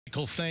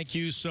Cole, thank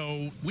you.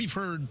 So we've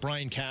heard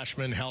Brian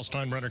Cashman, Hal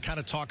Steinbrenner, kind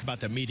of talk about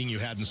that meeting you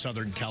had in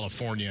Southern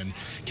California. And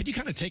can you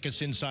kind of take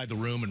us inside the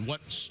room and what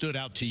stood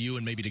out to you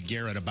and maybe to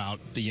Gerrit about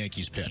the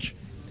Yankees pitch?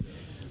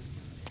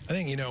 I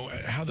think,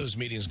 how those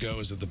meetings go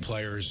is that the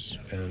players,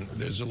 and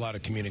there's a lot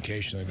of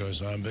communication that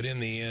goes on. But in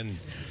the end,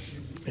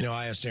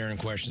 I asked Aaron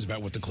questions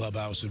about what the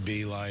clubhouse would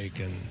be like.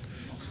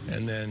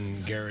 And then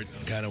Gerrit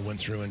kind of went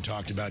through and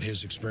talked about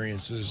his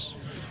experiences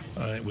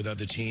with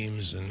other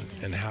teams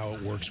and how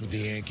it works with the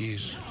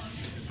Yankees.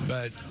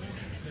 But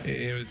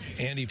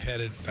Andy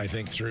Pettit, I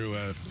think, threw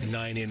a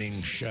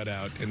 9-inning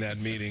shutout in that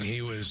meeting.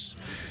 He was,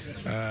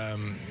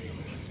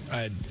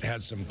 I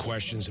had some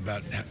questions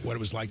about what it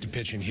was like to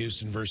pitch in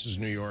Houston versus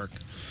New York,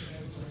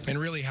 and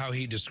really how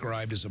he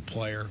described as a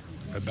player,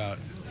 about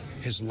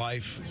his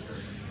life,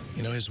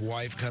 his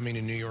wife coming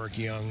to New York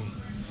young,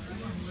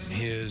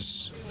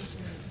 his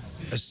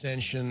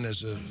ascension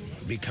as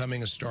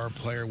becoming a star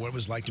player, what it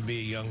was like to be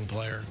a young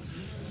player,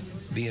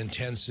 the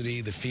intensity,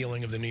 the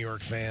feeling of the New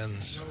York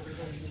fans.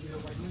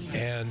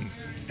 And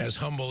as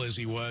humble as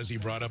he was, he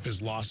brought up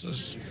his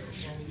losses.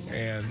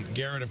 And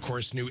Gerrit, of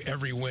course, knew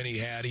every win he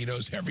had. He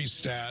knows every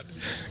stat.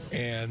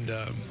 And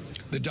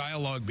the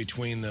dialogue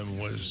between them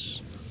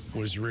was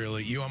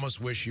really, you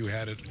almost wish you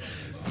had it,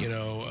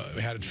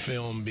 had it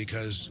filmed,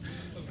 because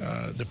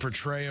the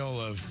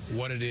portrayal of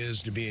what it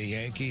is to be a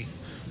Yankee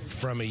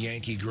from a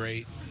Yankee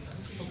great,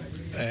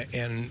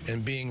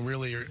 and being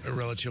really a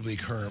relatively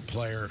current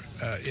player,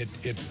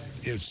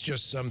 it's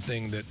just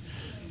something that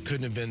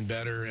couldn't have been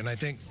better. And I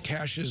think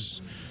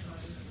Cash's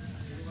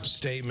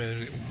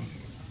statement,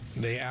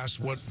 they asked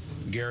what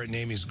Gerrit and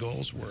Amy's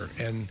goals were,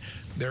 and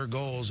their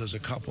goals as a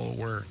couple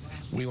were,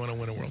 we want to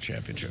win a world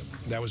championship.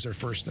 That was their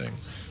first thing.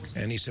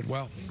 And he said,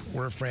 well,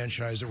 we're a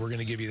franchise that we're going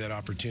to give you that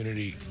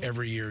opportunity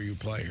every year you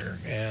play here.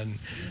 And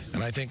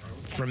I think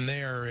from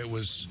there it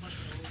was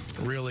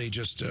really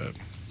just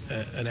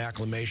an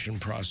acclimation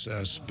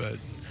process. But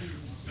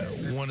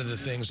one of the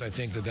things I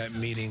think that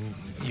meeting,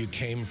 you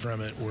came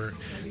from it where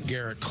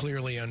Gerrit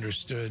clearly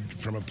understood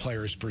from a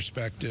player's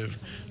perspective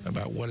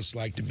about what it's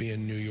like to be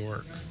in New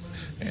York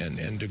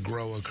and to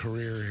grow a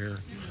career here.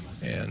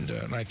 And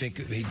I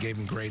think he gave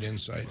him great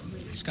insight.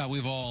 Scott,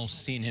 we've all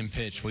seen him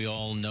pitch. We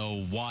all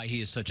know why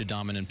he is such a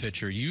dominant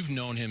pitcher. You've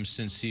known him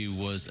since he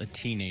was a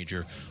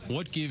teenager.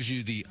 What gives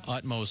you the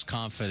utmost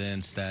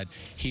confidence that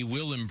he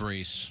will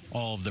embrace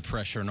all of the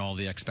pressure and all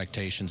the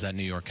expectations that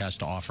New York has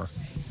to offer?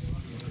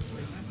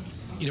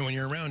 When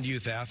you're around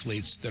youth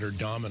athletes that are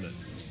dominant,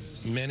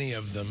 many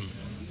of them,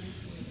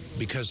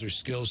 because their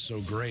skill's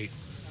so great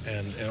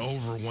and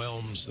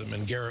overwhelms them,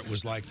 and Gerrit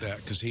was like that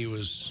because he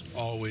was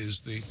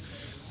always the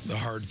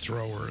hard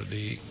thrower.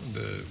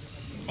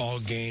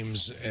 All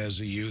games as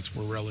a youth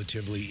were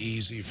relatively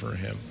easy for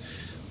him,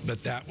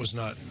 but that was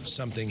not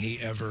something he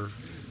ever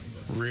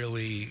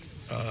really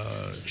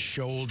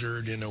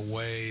shouldered in a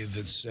way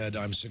that said,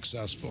 I'm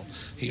successful.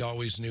 He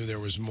always knew there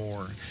was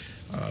more.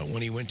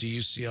 When he went to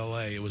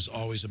UCLA, it was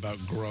always about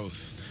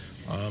growth.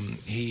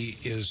 He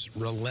is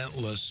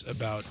relentless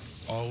about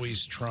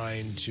always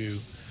trying to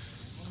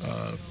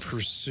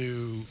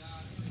pursue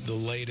the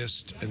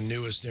latest and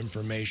newest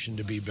information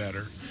to be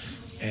better.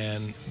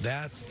 And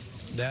that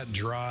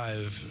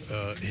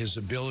drive, his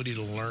ability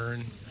to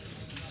learn,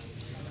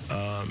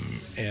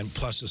 and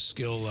plus a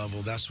skill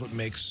level, that's what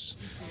makes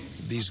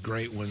these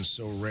great ones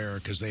so rare,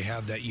 because they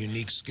have that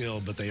unique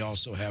skill, but they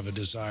also have a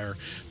desire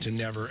to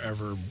never,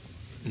 ever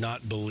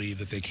not believe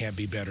that they can't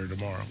be better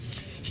tomorrow.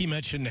 He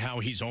mentioned how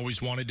he's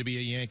always wanted to be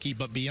a Yankee,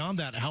 but beyond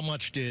that, how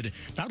much did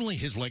not only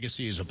his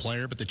legacy as a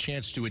player, but the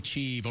chance to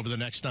achieve over the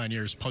next 9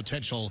 years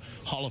potential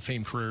Hall of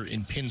Fame career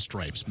in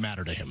pinstripes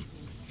matter to him?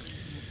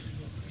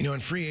 In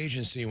free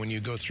agency, when you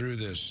go through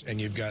this, and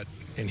you've got,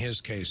 in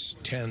his case,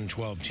 10,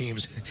 12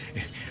 teams,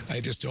 I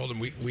just told him,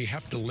 we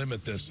have to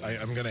limit this.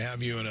 I'm going to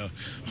have you in a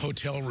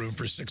hotel room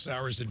for 6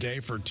 hours a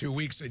day for 2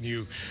 weeks,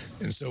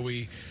 and so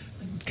we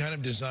kind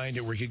of designed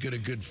it where he could get a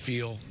good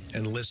feel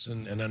and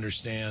listen and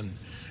understand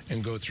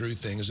and go through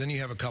things. Then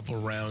you have a couple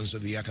of rounds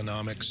of the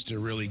economics to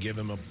really give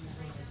him a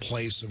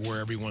place of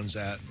where everyone's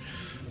at.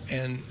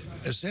 And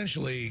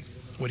essentially,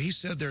 what he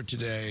said there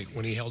today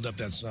when he held up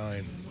that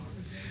sign,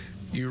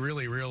 you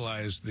really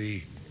realize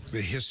the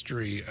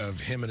history of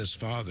him and his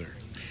father.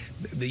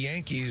 The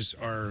Yankees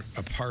are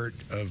a part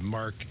of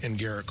Mark and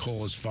Gerrit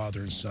Cole as father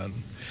and son.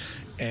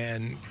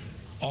 And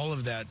all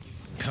of that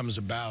comes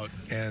about.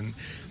 And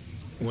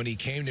when he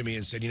came to me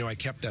and said, I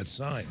kept that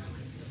sign.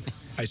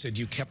 I said,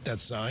 you kept that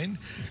sign?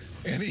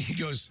 And he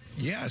goes,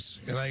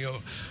 yes. And I go,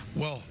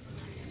 well,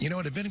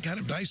 it'd been kind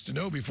of nice to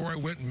know before I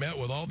went and met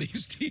with all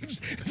these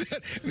teams,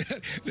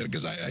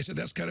 because I said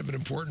that's kind of an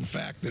important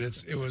fact, that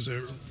it was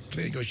a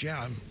thing. He goes,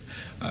 yeah,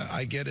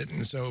 I get it.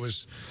 And so it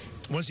was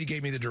once he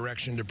gave me the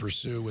direction to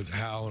pursue with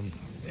Hal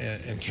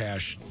and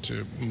Cash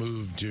to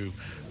move to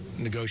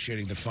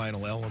negotiating the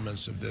final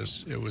elements of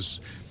this, it was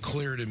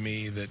clear to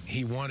me that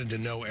he wanted to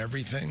know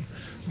everything,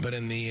 but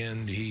in the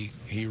end, he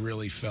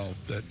really felt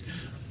that,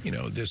 you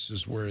know, this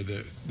is where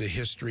the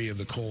history of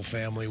the Cole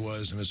family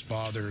was and his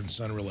father and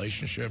son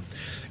relationship,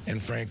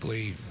 and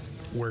frankly,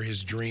 where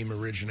his dream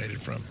originated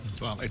from.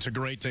 Well, it's a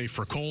great day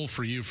for Cole,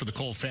 for you, for the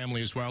Cole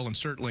family as well, and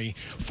certainly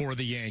for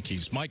the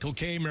Yankees. Michael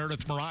Kay,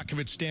 Meredith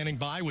Morakovich standing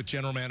by with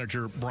General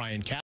Manager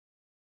Brian Cash.